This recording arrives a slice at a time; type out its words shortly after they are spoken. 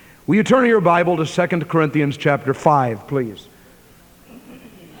Will you turn your Bible to 2 Corinthians chapter 5, please?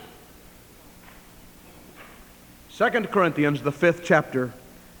 2 Corinthians, the 5th chapter.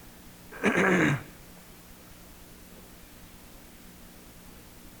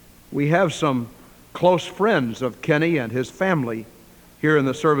 We have some close friends of Kenny and his family here in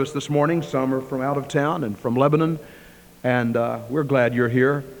the service this morning. Some are from out of town and from Lebanon, and we're glad you're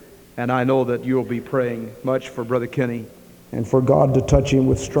here. And I know that you'll be praying much for Brother Kenny and for God to touch him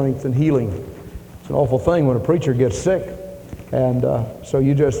with strength and healing. It's an awful thing when a preacher gets sick, and so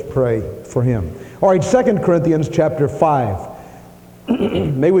you just pray for him. All right, 2 Corinthians chapter 5.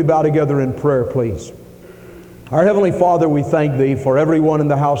 May we bow together in prayer, please. Our Heavenly Father, we thank Thee for everyone in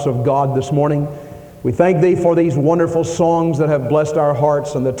the house of God this morning. We thank Thee for these wonderful songs that have blessed our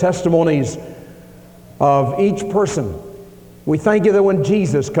hearts and the testimonies of each person. We thank You that when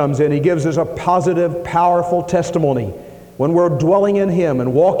Jesus comes in, He gives us a positive, powerful testimony. When we're dwelling in Him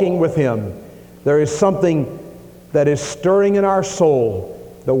and walking with Him, there is something that is stirring in our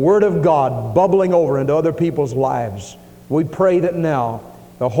soul, the Word of God bubbling over into other people's lives. We pray that now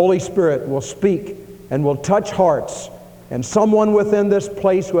the Holy Spirit will speak and will touch hearts, and someone within this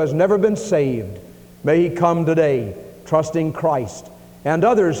place who has never been saved, may he come today trusting Christ. And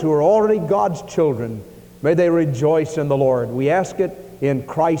others who are already God's children, may they rejoice in the Lord. We ask it in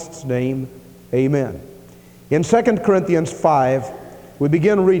Christ's name. Amen. In 2 Corinthians 5, we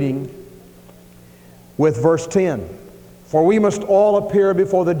begin reading with verse 10. For we must all appear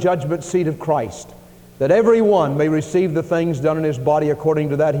before the judgment seat of Christ, that every one may receive the things done in his body according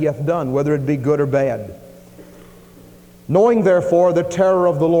to that he hath done, whether it be good or bad. Knowing therefore the terror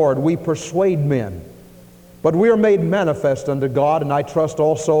of the Lord, we persuade men. But we are made manifest unto God, and I trust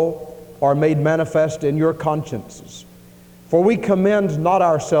also are made manifest in your consciences. For we commend not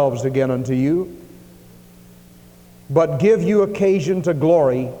ourselves again unto you, but give you occasion to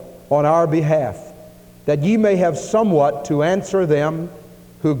glory on our behalf, that ye may have somewhat to answer them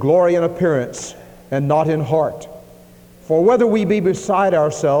who glory in appearance and not in heart. For whether we be beside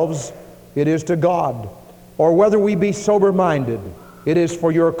ourselves, it is to God, or whether we be sober-minded, it is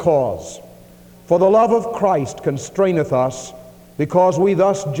for your cause. For the love of Christ constraineth us, because we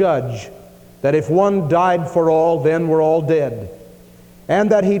thus judge, that if one died for all, then we're all dead,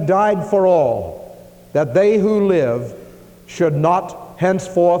 and that He died for all, that they who live should not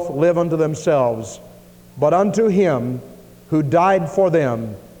henceforth live unto themselves, but unto Him who died for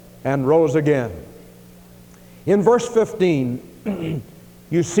them and rose again. In verse 15,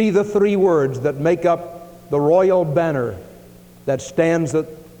 you see the three words that make up the royal banner that stands at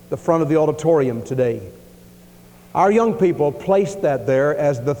the front of the auditorium today. Our young people placed that there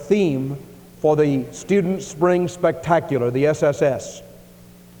as the theme for the Student Spring Spectacular, the SSS.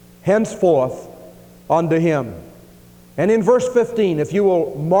 Henceforth unto Him. And in verse 15, if you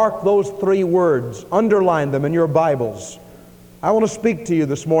will mark those three words, underline them in your Bibles, I want to speak to you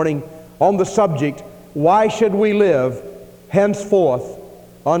this morning on the subject, why should we live henceforth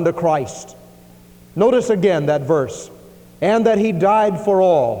unto Christ? Notice again that verse. And that He died for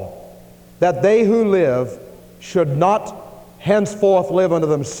all, that they who live should not henceforth live unto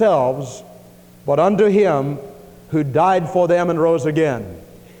themselves, but unto Him who died for them and rose again.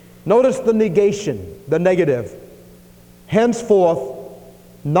 Notice the negation, the negative. Henceforth,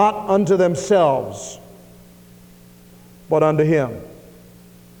 not unto themselves, but unto Him.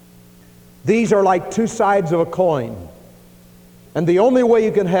 These are like two sides of a coin. And the only way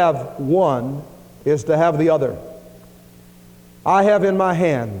you can have one is to have the other. I have in my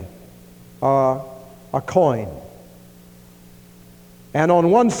hand a coin. And on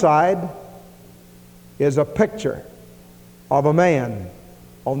one side is a picture of a man.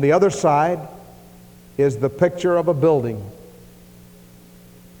 On the other side is the picture of a building.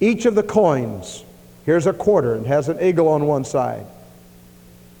 Each of the coins, here's a quarter, it has an eagle on one side,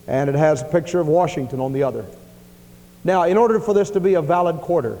 and it has a picture of Washington on the other. Now, in order for this to be a valid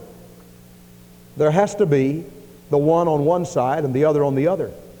quarter, there has to be the one on one side and the other on the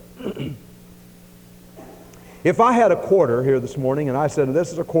other. If I had a quarter here this morning and I said,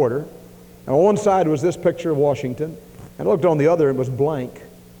 this is a quarter, and on one side was this picture of Washington, and I looked on the other and it was blank,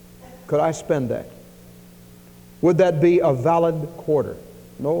 could I spend that? Would that be a valid quarter?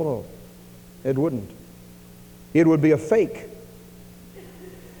 No, it wouldn't. It would be a fake.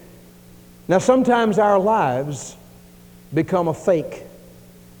 Now, sometimes our lives become a fake.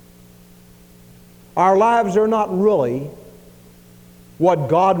 Our lives are not really what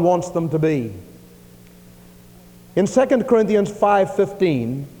God wants them to be. In 2 Corinthians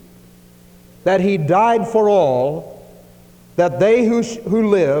 5:15, that He died for all, that they who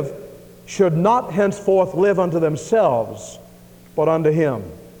live should not henceforth live unto themselves, but unto Him.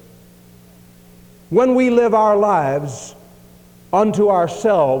 When we live our lives unto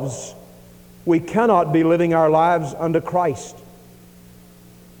ourselves, we cannot be living our lives unto Christ.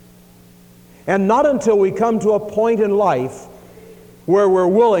 And not until we come to a point in life where we're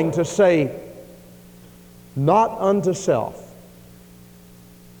willing to say, not unto self,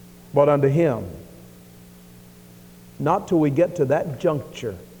 but unto Him. Not till we get to that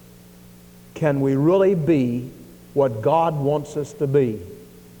juncture can we really be what God wants us to be.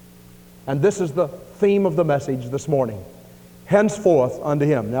 And this is the theme of the message this morning. Henceforth unto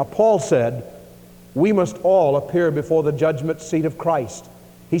Him. Now Paul said, we must all appear before the judgment seat of Christ.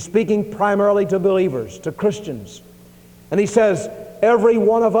 He's speaking primarily to believers, to Christians. And he says, every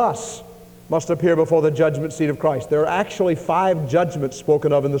one of us must appear before the judgment seat of Christ. There are actually 5 judgments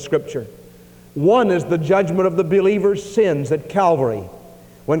spoken of in the Scripture. One is the judgment of the believer's sins at Calvary.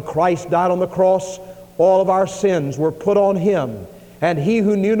 When Christ died on the cross, all of our sins were put on Him. And He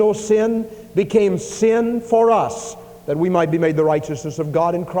who knew no sin became sin for us, that we might be made the righteousness of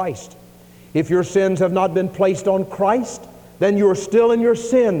God in Christ. If your sins have not been placed on Christ, then you are still in your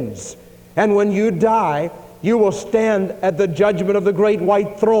sins. And when you die, you will stand at the judgment of the great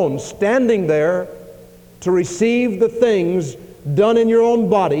white throne, standing there to receive the things done in your own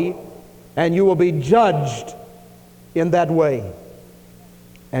body, and you will be judged in that way.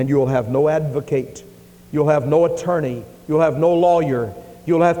 And you will have no advocate. You'll have no attorney. You'll have no lawyer.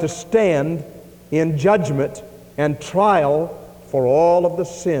 You'll have to stand in judgment and trial for all of the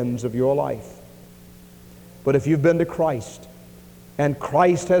sins of your life. But if you've been to Christ, and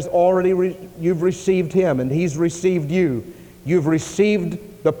Christ has already, you've received Him, and He's received you, you've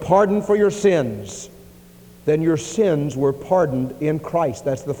received the pardon for your sins, then your sins were pardoned in Christ.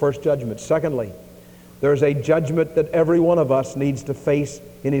 That's the first judgment. Secondly, there's a judgment that every one of us needs to face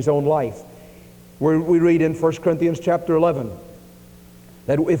in his own life. We read in 1 Corinthians chapter 11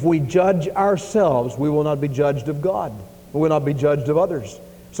 that if we judge ourselves, we will not be judged of God. We will not be judged of others.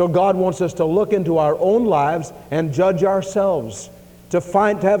 So God wants us to look into our own lives and judge ourselves, to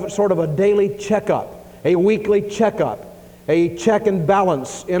have sort of a daily checkup, a weekly checkup, a check and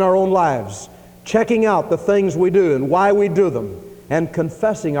balance in our own lives, checking out the things we do and why we do them, and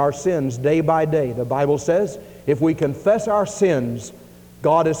confessing our sins day by day. The Bible says, if we confess our sins,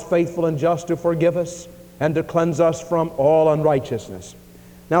 God is faithful and just to forgive us and to cleanse us from all unrighteousness.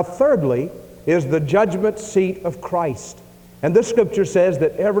 Now, thirdly, is the judgment seat of Christ. And this Scripture says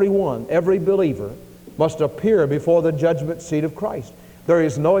that everyone, every believer, must appear before the judgment seat of Christ. There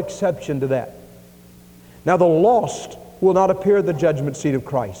is no exception to that. Now, the lost will not appear at the judgment seat of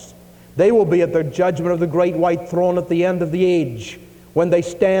Christ. They will be at the judgment of the great white throne at the end of the age, when they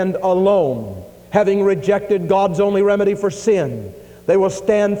stand alone, having rejected God's only remedy for sin. They will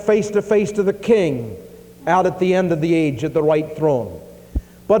stand face to face to the King out at the end of the age at the right throne.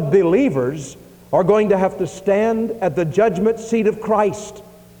 But believers are going to have to stand at the judgment seat of Christ,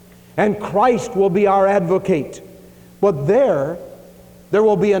 and Christ will be our advocate. But there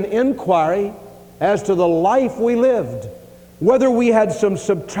will be an inquiry as to the life we lived, whether we had some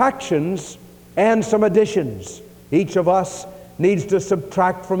subtractions and some additions. Each of us needs to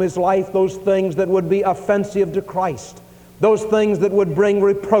subtract from his life those things that would be offensive to Christ, those things that would bring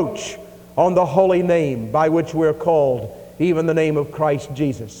reproach on the holy name by which we're called, even the name of Christ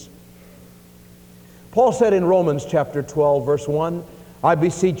Jesus. Paul said in Romans chapter 12, verse 1, I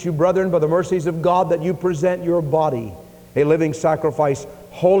beseech you, brethren, by the mercies of God, that you present your body a living sacrifice,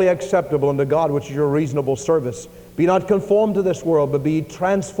 wholly acceptable unto God, which is your reasonable service. Be not conformed to this world, but be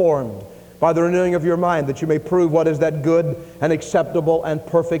transformed by the renewing of your mind, that you may prove what is that good and acceptable and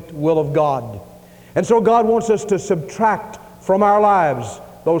perfect will of God. And so God wants us to subtract from our lives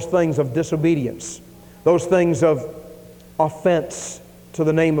those things of disobedience, those things of offense to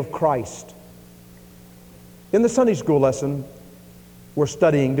the name of Christ. In the Sunday school lesson we're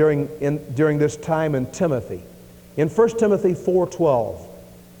studying during this time in Timothy, in 1 Timothy 4:12,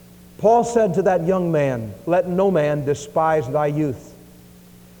 Paul said to that young man, let no man despise thy youth,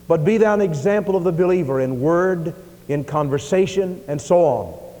 but be thou an example of the believer in word, in conversation, and so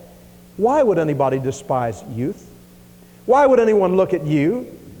on. Why would anybody despise youth? Why would anyone look at you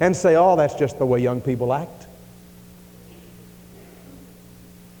and say, oh, that's just the way young people act?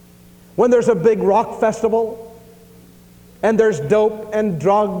 When there's a big rock festival, and there's dope and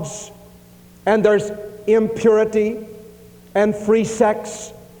drugs, and there's impurity and free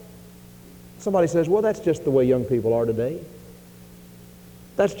sex, somebody says, well, that's just the way young people are today.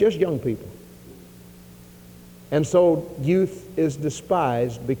 That's just young people. And so youth is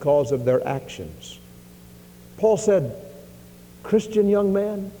despised because of their actions. Paul said, Christian young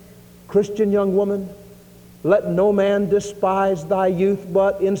man, Christian young woman, let no man despise thy youth,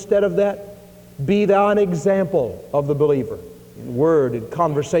 but instead of that, Be thou an example of the believer in word and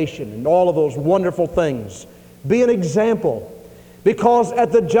conversation and all of those wonderful things. Be an example, because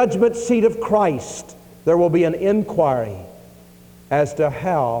at the judgment seat of Christ there will be an inquiry as to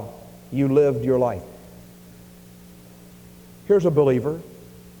how you lived your life. Here's a believer.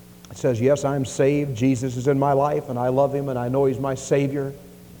 It says, yes, I'm saved. Jesus is in my life, and I love Him, and I know He's my Savior.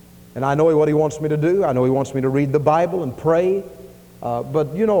 And I know what He wants me to do. I know He wants me to read the Bible and pray.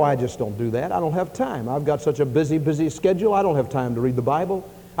 But you know, I just don't do that. I don't have time. I've got such a busy schedule. I don't have time to read the Bible.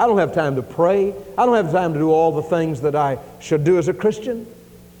 I don't have time to pray. I don't have time to do all the things that I should do as a Christian.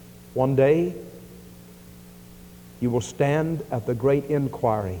 One day, you will stand at the great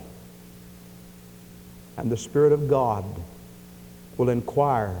inquiry, and the Spirit of God will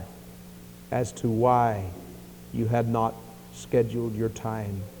inquire as to why you had not scheduled your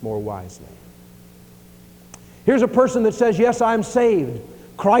time more wisely. Here's a person that says, yes, I'm saved.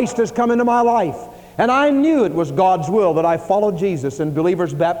 Christ has come into my life. And I knew it was God's will that I followed Jesus in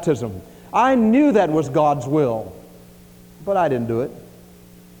believer's baptism. I knew that was God's will. But I didn't do it.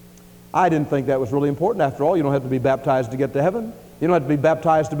 I didn't think that was really important. After all, you don't have to be baptized to get to heaven. You don't have to be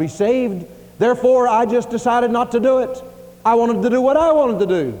baptized to be saved. Therefore, I just decided not to do it. I wanted to do what I wanted to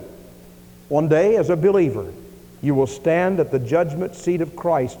do. One day, as a believer, you will stand at the judgment seat of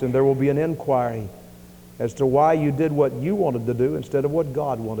Christ, and there will be an inquiry as to why you did what you wanted to do instead of what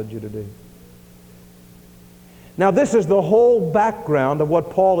God wanted you to do. Now, this is the whole background of what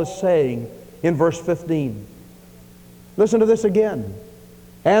Paul is saying in verse 15. Listen to this again.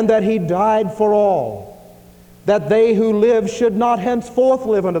 And that He died for all, that they who live should not henceforth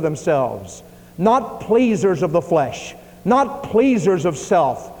live unto themselves, not pleasers of the flesh, not pleasers of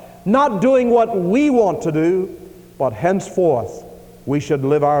self, not doing what we want to do, but henceforth we should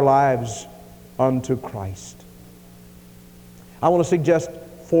live our lives unto Christ. I want to suggest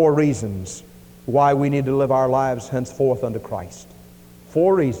 4 reasons why we need to live our lives henceforth unto Christ.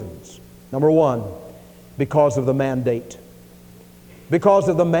 4 reasons. Number 1, because of the mandate. Because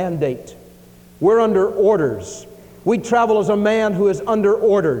of the mandate. We're under orders. We travel as a man who is under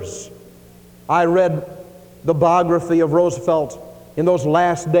orders. I read the biography of Roosevelt in those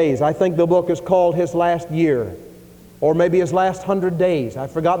last days. I think the book is called His Last Year, or maybe His Last 100 Days.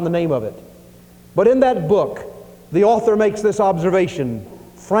 I've forgotten the name of it. But in that book, the author makes this observation.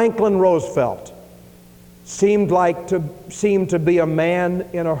 Franklin Roosevelt seemed to be a man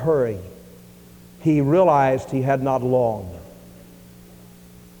in a hurry. He realized he had not long.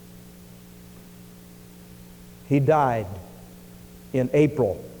 He died in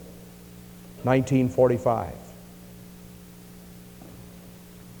April 1945.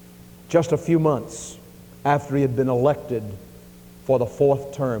 Just a few months after he had been elected for the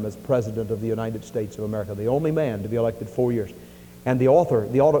 4th term as President of the United States of America, the only man to be elected 4 years. And the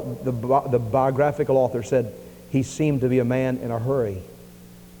biographical author said he seemed to be a man in a hurry.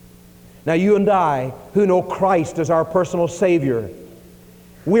 Now, you and I, who know Christ as our personal Savior,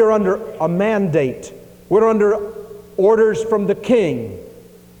 we are under a mandate. We're under orders from the King,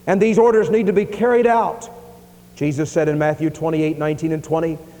 and these orders need to be carried out. Jesus said in Matthew 28:19 and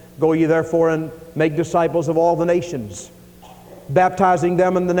 20, "Go ye therefore and make disciples of all the nations, baptizing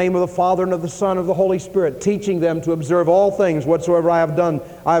them in the name of the Father and of the Son and of the Holy Spirit, teaching them to observe all things whatsoever I have done,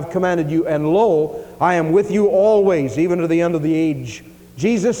 I have commanded you. And lo, I am with you always, even to the end of the age."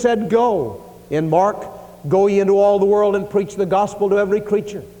 Jesus said, "Go." In Mark, "Go ye into all the world and preach the gospel to every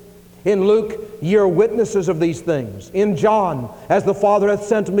creature." In Luke, "Ye are witnesses of these things." In John, "As the Father hath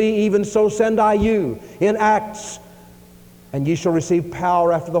sent me, even so send I you." In Acts, "And ye shall receive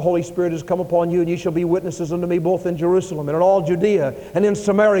power after the Holy Spirit is come upon you, and ye shall be witnesses unto me both in Jerusalem and in all Judea and in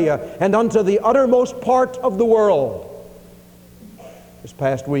Samaria and unto the uttermost part of the world." This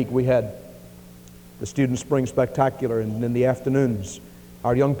past week we had the Student Spring Spectacular, and in the afternoons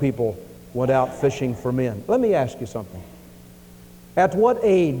our young people went out fishing for men. Let me ask you something. At what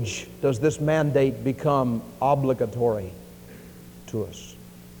age does this mandate become obligatory to us?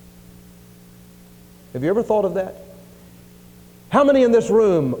 Have you ever thought of that? How many in this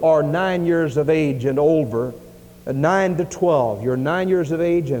room are 9 years of age and older, 9 to 12? You're 9 years of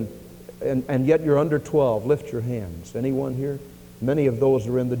age and yet you're under 12. Lift your hands. Anyone here? Many of those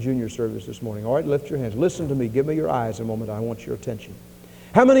are in the junior service this morning. All right, lift your hands. Listen to me. Give me your eyes a moment. I want your attention.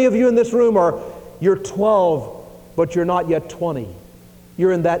 How many of you in this room you're 12, but you're not yet 20?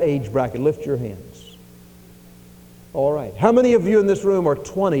 You're in that age bracket. Lift your hands. All right. How many of you in this room are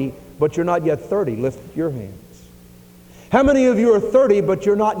 20, but you're not yet 30? Lift your hands. How many of you are 30, but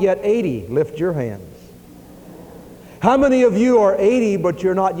you're not yet 80? Lift your hands. How many of you are 80, but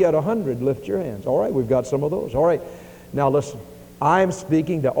you're not yet 100? Lift your hands. All right, we've got some of those. All right. Now listen. I'm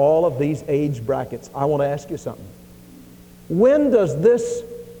speaking to all of these age brackets. I want to ask you something. When does this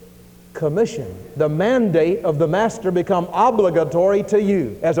commission, the mandate of the Master, become obligatory to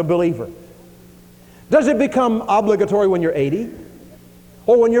you as a believer? Does it become obligatory when you're 80?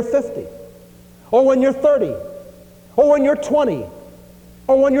 Or when you're 50? Or when you're 30? Or when you're 20?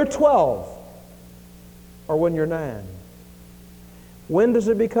 Or when you're 12? Or when you're 9? When does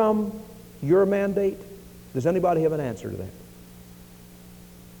it become your mandate? Does anybody have an answer to that?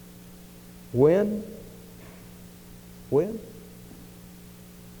 When? When?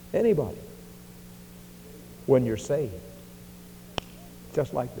 Anybody? When you're saved.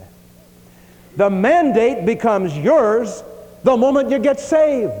 Just like that. The mandate becomes yours the moment you get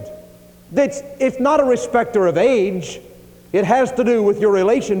saved. It's not a respecter of age. It has to do with your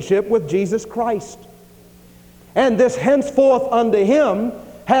relationship with Jesus Christ. And this henceforth unto Him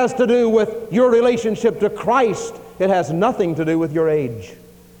has to do with your relationship to Christ. It has nothing to do with your age.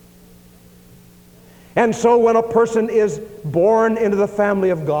 And so when a person is born into the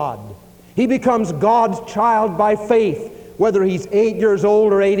family of God, he becomes God's child by faith, whether he's 8 years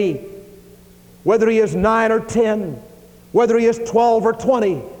old or 80, whether he is 9 or 10, whether he is 12 or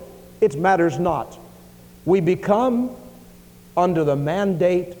 20, it matters not. We become under the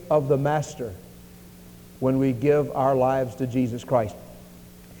mandate of the Master when we give our lives to Jesus Christ.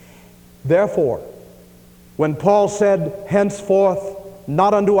 Therefore, when Paul said, henceforth,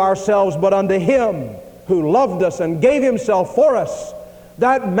 not unto ourselves, but unto Him who loved us and gave Himself for us,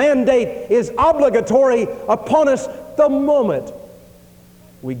 that mandate is obligatory upon us the moment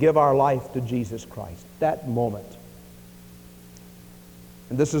we give our life to Jesus Christ. That moment.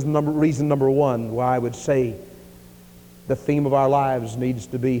 And this is reason number one why I would say the theme of our lives needs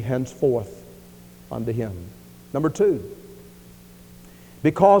to be henceforth unto Him. Number two,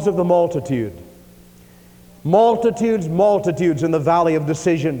 because of the multitude. Multitudes, multitudes in the valley of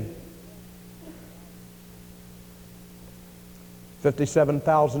decision.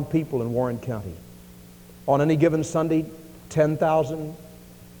 57,000 people in Warren County. On any given Sunday, 10,000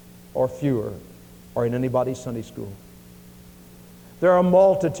 or fewer are in anybody's Sunday school. There are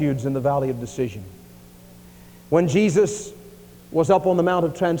multitudes in the valley of decision. When Jesus was up on the Mount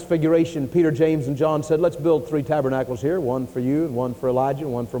of Transfiguration, Peter, James, and John said, let's build 3 tabernacles here, one for you, and one for Elijah,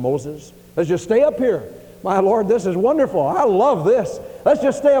 and one for Moses. Let's just stay up here. My Lord, this is wonderful. I love this. Let's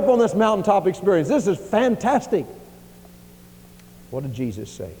just stay up on this mountaintop experience. This is fantastic. What did Jesus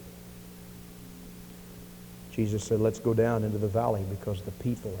say? Jesus said, let's go down into the valley because the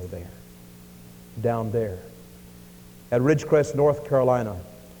people are there. Down there. At Ridgecrest, North Carolina,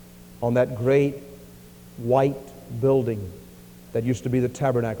 on that great white building that used to be the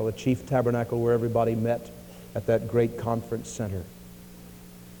tabernacle, the chief tabernacle where everybody met at that great conference center.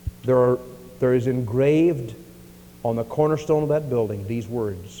 There is engraved on the cornerstone of that building these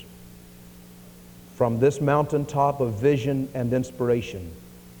words: from this mountaintop of vision and inspiration,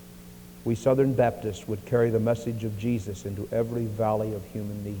 we Southern Baptists would carry the message of Jesus into every valley of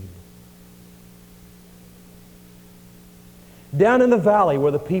human need. Down in the valley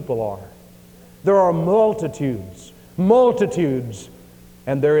where the people are, there are multitudes, multitudes,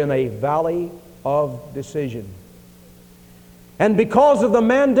 and they're in a valley of decision. And because of the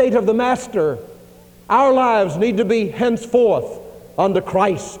mandate of the Master, our lives need to be henceforth unto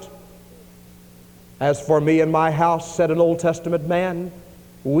Christ. As for me and my house, said an Old Testament man,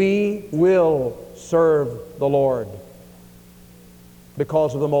 we will serve the Lord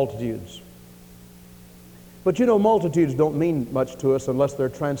because of the multitudes. But you know, multitudes don't mean much to us unless they're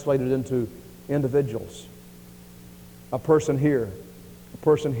translated into individuals. A person here, a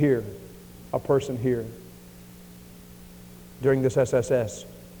person here, a person here. During this SSS,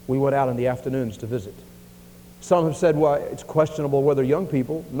 we went out in the afternoons to visit. Some have said, well, it's questionable whether young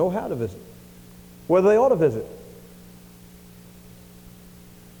people know how to visit, whether they ought to visit.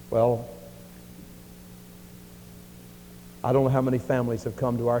 Well, I don't know how many families have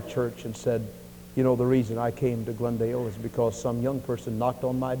come to our church and said, you know, the reason I came to Glendale is because some young person knocked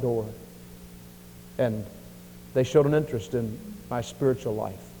on my door and they showed an interest in my spiritual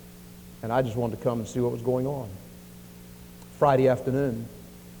life. And I just wanted to come and see what was going on. Friday afternoon,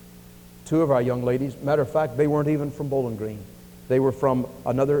 2 of our young ladies, matter of fact, they weren't even from Bowling Green. They were from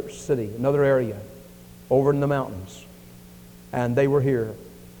another city, another area, over in the mountains. And they were here.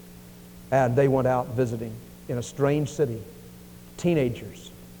 And they went out visiting in a strange city, teenagers.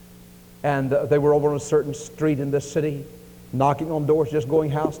 And they were over on a certain street in this city, knocking on doors, just going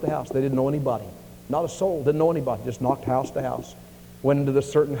house to house. They didn't know anybody. Not a soul, didn't know anybody, just knocked house to house. Went into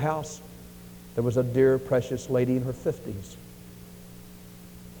this certain house. There was a dear, precious lady in her 50s.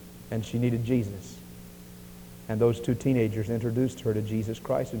 And she needed Jesus. And those two teenagers introduced her to Jesus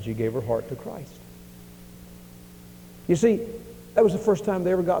Christ, and she gave her heart to Christ. You see, that was the first time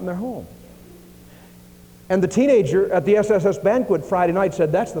they ever got in their home. And the teenager at the SSS banquet Friday night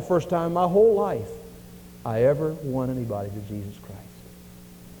said, that's the first time in my whole life I ever won anybody to Jesus Christ.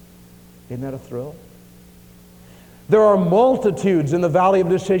 Isn't that a thrill? There are multitudes in the valley of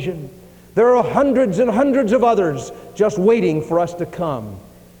decision. There are hundreds and hundreds of others just waiting for us to come.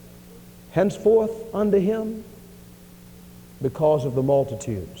 Henceforth unto Him, because of the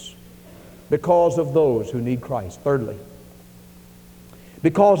multitudes, because of those who need Christ. Thirdly,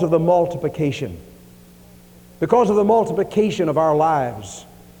 because of the multiplication. Because of the multiplication of our lives,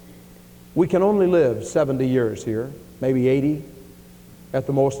 we can only live 70 years here, maybe 80, at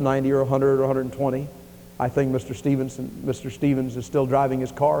the most 90 or 100 or 120. I think Mr. Stevens is still driving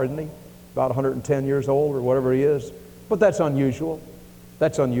his car, isn't he? About 110 years old or whatever he is. But that's unusual.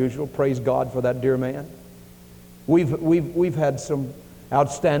 That's unusual. Praise God for that dear man. We've had some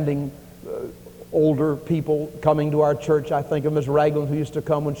outstanding older people coming to our church. I think of Miss Ragland, who used to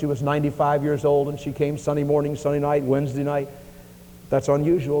come when she was 95 years old, and she came Sunday morning, Sunday night, Wednesday night. That's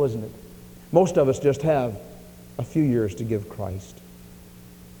unusual, isn't it? Most of us just have a few years to give Christ.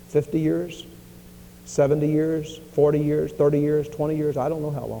 50 years, 70 years, 40 years, 30 years, 20 years, I don't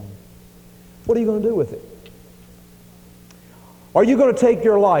know how long. What are you going to do with it? Are you going to take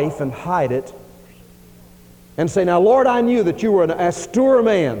your life and hide it and say, now, Lord, I knew that you were an austere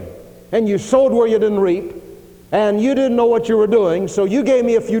man, and you sowed where you didn't reap, and you didn't know what you were doing, so you gave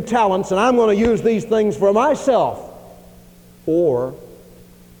me a few talents, and I'm going to use these things for myself? Or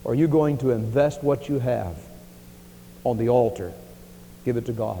are you going to invest what you have on the altar? Give it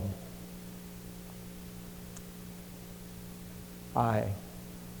to God. I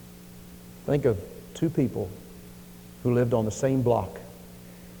think of two people who lived on the same block.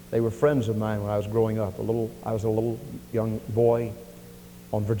 They were friends of mine when I was growing up. I was a little young boy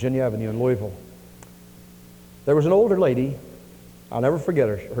on Virginia Avenue in Louisville. There was an older lady, I'll never forget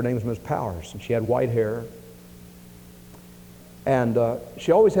her. Her name was Miss Powers, and she had white hair. And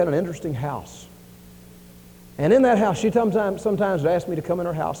she always had an interesting house. And in that house, she sometimes would ask me to come in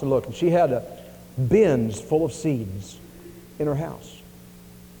her house and look. And she had bins full of seeds in her house.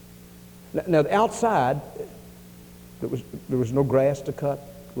 Now outside, there was no grass to cut.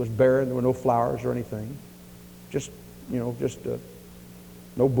 It was barren. There were no flowers or anything. Just no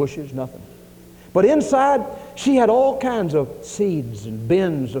bushes, nothing. But inside, she had all kinds of seeds and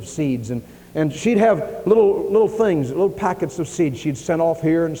bins of seeds. And she'd have little things, little packets of seeds she'd sent off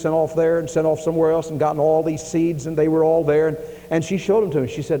here and sent off there and sent off somewhere else and gotten all these seeds, and they were all there. And she showed them to me.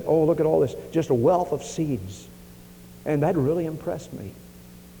 She said, oh, look at all this, just a wealth of seeds. And that really impressed me.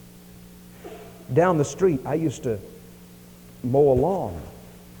 Down the street, I used to mow a lawn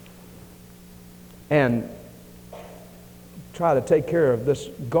and try to take care of this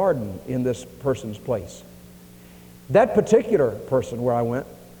garden in this person's place. That particular person where I went,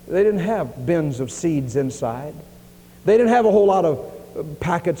 they didn't have bins of seeds inside. They didn't have a whole lot of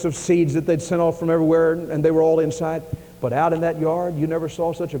packets of seeds that they'd sent off from everywhere, and they were all inside. But out in that yard, you never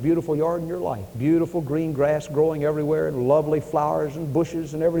saw such a beautiful yard in your life. Beautiful green grass growing everywhere, and lovely flowers and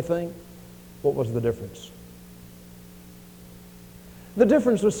bushes and everything. What was the difference? The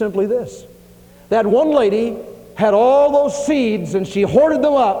difference was simply this. That one lady had all those seeds and she hoarded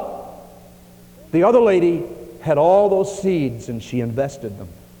them up. The other lady had all those seeds and she invested them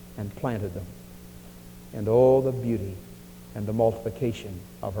and planted them. And oh, the beauty and the multiplication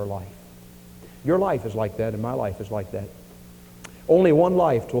of her life. Your life is like that, and my life is like that. Only one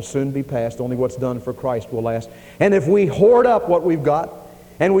life will soon be passed. Only what's done for Christ will last. And if we hoard up what we've got,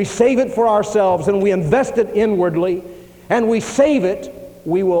 and we save it for ourselves, and we invest it inwardly, and we save it,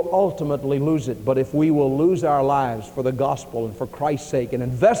 we will ultimately lose it. But if we will lose our lives for the gospel and for Christ's sake and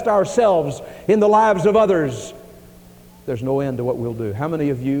invest ourselves in the lives of others, there's no end to what we'll do. How many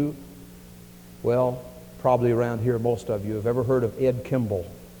of you, well, probably around here, most of you, have ever heard of Ed Kimball?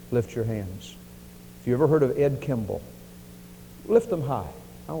 Lift your hands. If you ever heard of Ed Kimball, lift them high.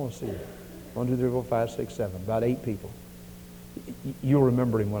 I want to see you. 1, 2, 3, 4, 5, 6, 7. About 8 people. You'll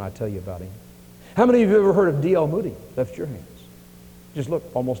remember him when I tell you about him. How many of you have ever heard of D.L. Moody? Lift your hands. Just look,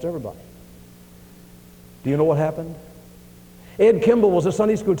 almost everybody. Do you know what happened? Ed Kimball was a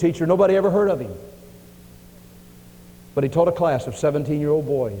Sunday school teacher. Nobody ever heard of him. But he taught a class of 17-year-old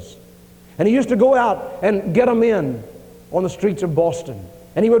boys. And he used to go out and get them in on the streets of Boston.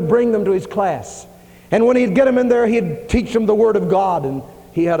 And he would bring them to his class. And when he'd get them in there, he'd teach them the Word of God. And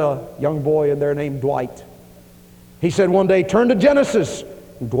he had a young boy in there named Dwight. He said one day, turn to Genesis.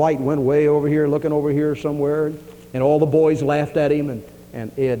 And Dwight went way over here, looking over here somewhere. And all the boys laughed at him.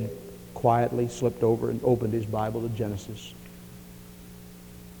 And Ed quietly slipped over and opened his Bible to Genesis.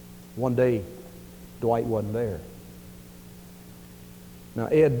 One day, Dwight wasn't there. Now,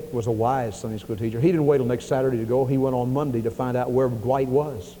 Ed was a wise Sunday school teacher. He didn't wait till next Saturday to go. He went on Monday to find out where Dwight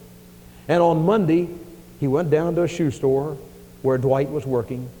was. And on Monday, he went down to a shoe store where Dwight was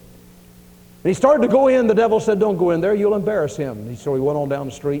working. And he started to go in. The devil said, don't go in there. You'll embarrass him. And so he went on down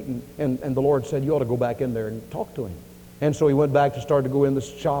the street, and the Lord said, you ought to go back in there and talk to him. And so he went back to start to go in the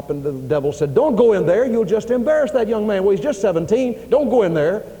shop, and the devil said, don't go in there. You'll just embarrass that young man. Well, he's just 17. Don't go in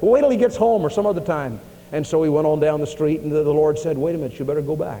there. Well, wait till he gets home or some other time. And so he went on down the street, and the Lord said, wait a minute, you better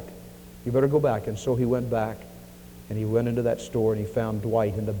go back. You better go back. And so he went back, and he went into that store, and he found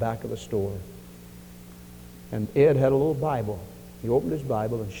Dwight in the back of the store. And Ed had a little Bible. He opened his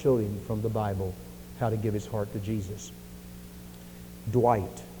Bible and showed him from the Bible how to give his heart to Jesus.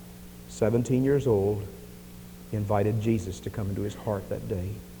 Dwight, 17 years old, invited Jesus to come into his heart that day.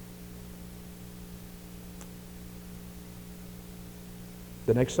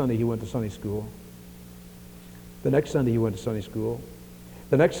 The next Sunday he went to Sunday school. The next Sunday he went to Sunday school.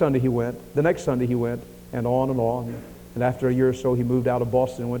 The next Sunday he went. The next Sunday he went, and on and on. And after a year or so, he moved out of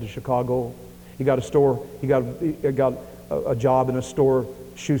Boston and went to Chicago. He got a store. He got a job in a store,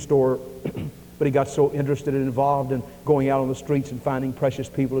 shoe store. But he got so interested and involved in going out on the streets and finding precious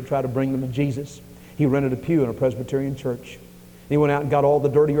people to try to bring them to Jesus. He rented a pew in a Presbyterian church. He went out and got all the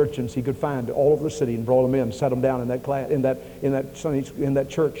dirty urchins he could find all over the city and brought them in, sat them down in that class, in that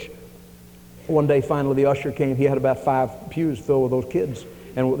church. One day, finally, the usher came. He had about 5 pews filled with those kids.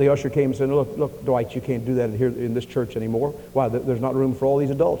 And the usher came and said, look, Dwight, you can't do that here in this church anymore. Why? There's not room for all these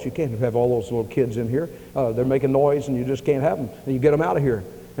adults. You can't have all those little kids in here. They're making noise, and you just can't have them. And you get them out of here.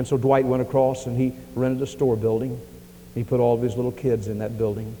 And so Dwight went across, and he rented a store building. He put all of his little kids in that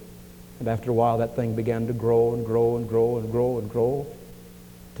building. And after a while, that thing began to grow and grow and grow and grow and grow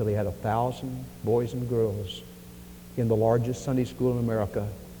until he had 1,000 boys and girls in the largest Sunday school in America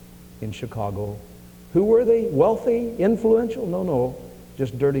in Chicago. Who were they? Wealthy? Influential? No.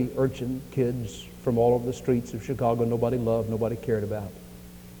 Just dirty urchin kids from all over the streets of Chicago nobody loved, nobody cared about.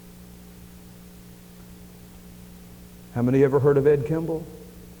 How many ever heard of Ed Kimball?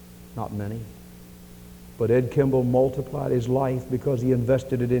 Not many. But Ed Kimball multiplied his life because he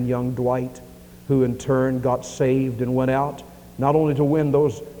invested it in young Dwight, who in turn got saved and went out, not only to win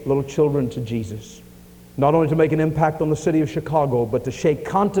those little children to Jesus, not only to make an impact on the city of Chicago, but to shake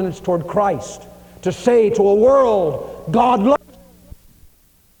continents toward Christ, to say to a world, God loves.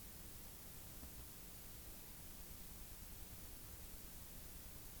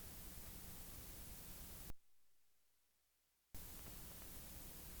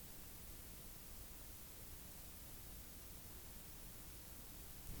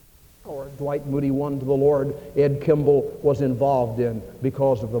 Dwight Moody won to the Lord, Ed Kimball was involved in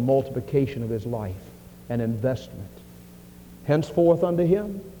because of the multiplication of his life and investment. Henceforth unto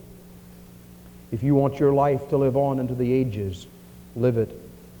him, if you want your life to live on into the ages, live it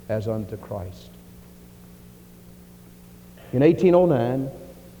as unto Christ. In 1809,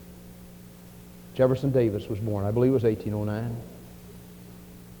 Jefferson Davis was born. I believe it was 1809.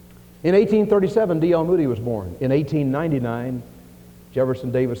 In 1837, D.L. Moody was born. In 1899,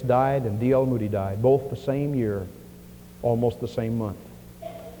 Jefferson Davis died and D.L. Moody died, both the same year, almost the same month.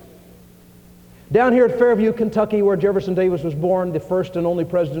 Down here at Fairview, Kentucky, where Jefferson Davis was born, the first and only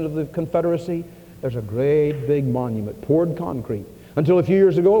president of the Confederacy, there's a great big monument, poured concrete. Until a few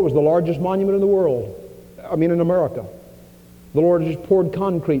years ago, it was the largest monument in the world. In America. The largest poured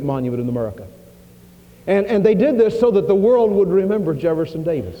concrete monument in America. And they did this so that the world would remember Jefferson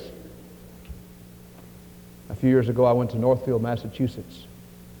Davis. A few years ago, I went to Northfield, Massachusetts.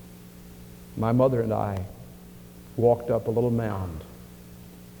 My mother and I walked up a little mound,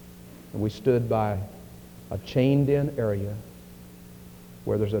 and we stood by a chained-in area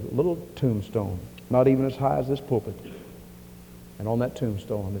where there's a little tombstone, not even as high as this pulpit. And on that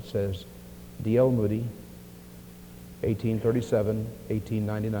tombstone, it says, D.L. Moody, 1837,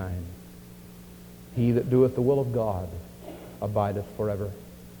 1899. He that doeth the will of God abideth forever.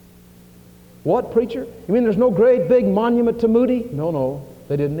 What, preacher? You mean there's no great big monument to Moody? No,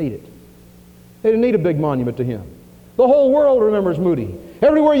 they didn't need it. They didn't need a big monument to him. The whole world remembers Moody.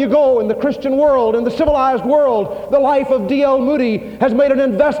 Everywhere you go in the Christian world, in the civilized world, the life of D.L. Moody has made an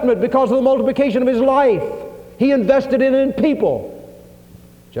investment because of the multiplication of his life. He invested it in people.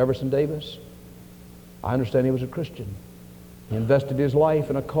 Jefferson Davis, I understand he was a Christian. He invested his life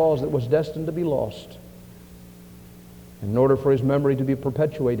in a cause that was destined to be lost. In order for his memory to be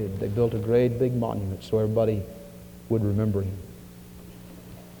perpetuated, they built a great big monument so everybody would remember him.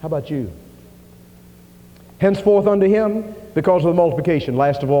 How about you? Henceforth unto him, because of the multiplication.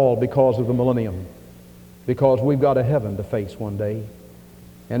 Last of all, because of the millennium. Because we've got a heaven to face one day.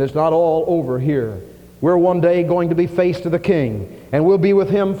 And it's not all over here. We're one day going to be faced to the King, and we'll be with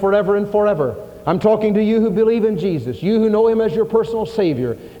him forever and forever. I'm talking to you who believe in Jesus, you who know him as your personal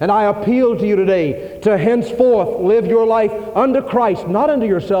Savior. And I appeal to you today to henceforth live your life unto Christ, not unto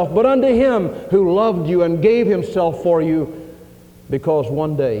yourself, but unto him who loved you and gave himself for you, because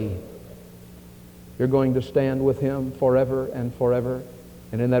one day you're going to stand with him forever and forever.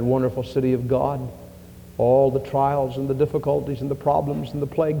 And in that wonderful city of God, all the trials and the difficulties and the problems and the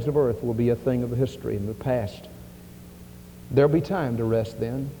plagues of earth will be a thing of history in the past. There'll be time to rest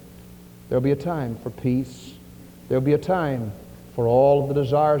then. There'll be a time for peace. There'll be a time for all of the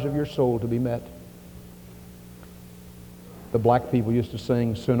desires of your soul to be met. The black people used to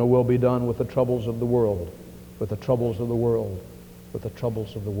sing, "Sooner will be done with the troubles of the world, with the troubles of the world, with the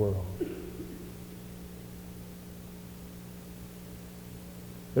troubles of the world."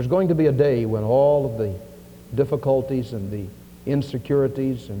 There's going to be a day when all of the difficulties and the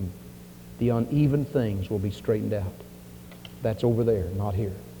insecurities and the uneven things will be straightened out. That's over there, not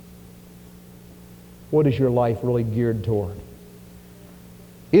here. What is your life really geared toward?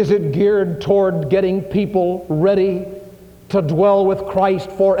 Is it geared toward getting people ready to dwell with Christ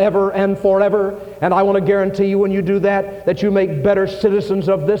forever and forever? And I want to guarantee you when you do that, that you make better citizens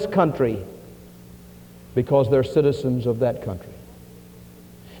of this country, because they're citizens of that country.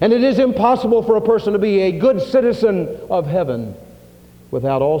 And it is impossible for a person to be a good citizen of heaven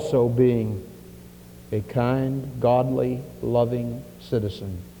without also being a kind, godly, loving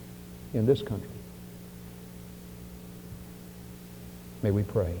citizen in this country. May we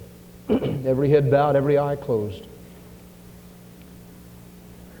pray. Every head bowed, every eye closed.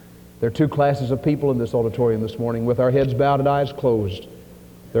 There are two classes of people in this auditorium this morning with our heads bowed and eyes closed.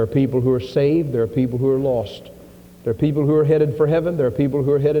 There are people who are saved. There are people who are lost. There are people who are headed for heaven. There are people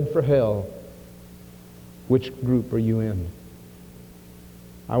who are headed for hell. Which group are you in?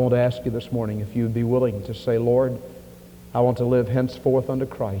 I want to ask you this morning if you would be willing to say, "Lord, I want to live henceforth unto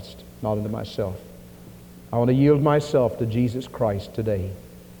Christ, not unto myself. I want to yield myself to Jesus Christ today."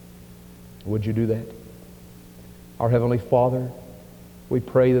 Would you do that? Our Heavenly Father, we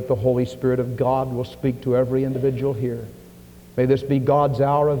pray that the Holy Spirit of God will speak to every individual here. May this be God's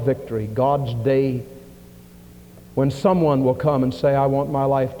hour of victory, God's day when someone will come and say, "I want my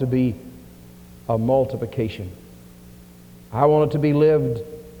life to be a multiplication. I want it to be lived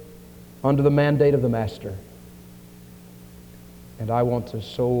under the mandate of the Master. And I want to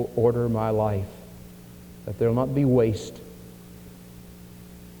so order my life that there will not be waste,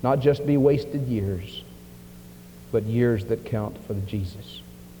 not just be wasted years, but years that count for Jesus."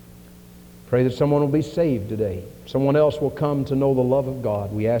 Pray that someone will be saved today. Someone else will come to know the love of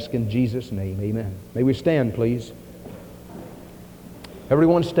God. We ask in Jesus' name, amen. May we stand, please.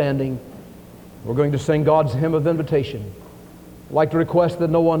 Everyone standing. We're going to sing God's hymn of invitation. I'd like to request that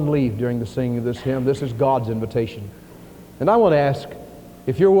no one leave during the singing of this hymn. This is God's invitation. And I want to ask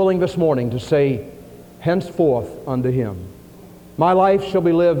if you're willing this morning to say, "Henceforth unto him. My life shall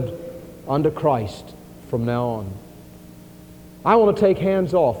be lived unto Christ from now on. I want to take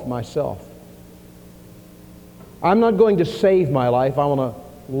hands off myself. I'm not going to save my life. I want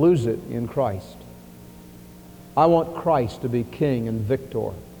to lose it in Christ. I want Christ to be King and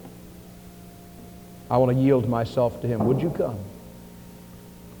Victor. I want to yield myself to him." Would you come?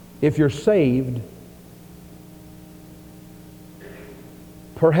 If you're saved,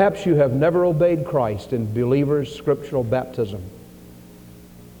 perhaps you have never obeyed Christ in believer's scriptural baptism.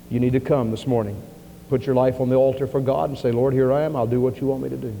 You need to come this morning. Put your life on the altar for God and say, "Lord, here I am. I'll do what you want me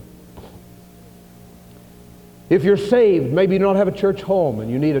to do." If you're saved, maybe you don't have a church home and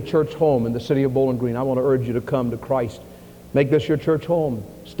you need a church home in the city of Bowling Green. I want to urge you to come to Christ. Make this your church home.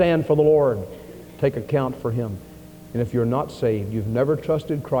 Stand for the Lord. Take account for him. And if you're not saved, you've never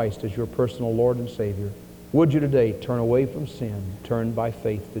trusted Christ as your personal Lord and Savior, would you today turn away from sin, turn by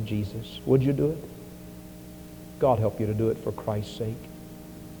faith to Jesus? Would you do it? God help you to do it for Christ's sake.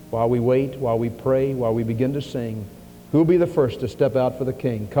 While we wait, while we pray, while we begin to sing, who will be the first to step out for the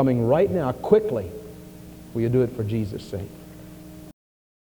King? Coming right now, quickly. Will you do it for Jesus' sake?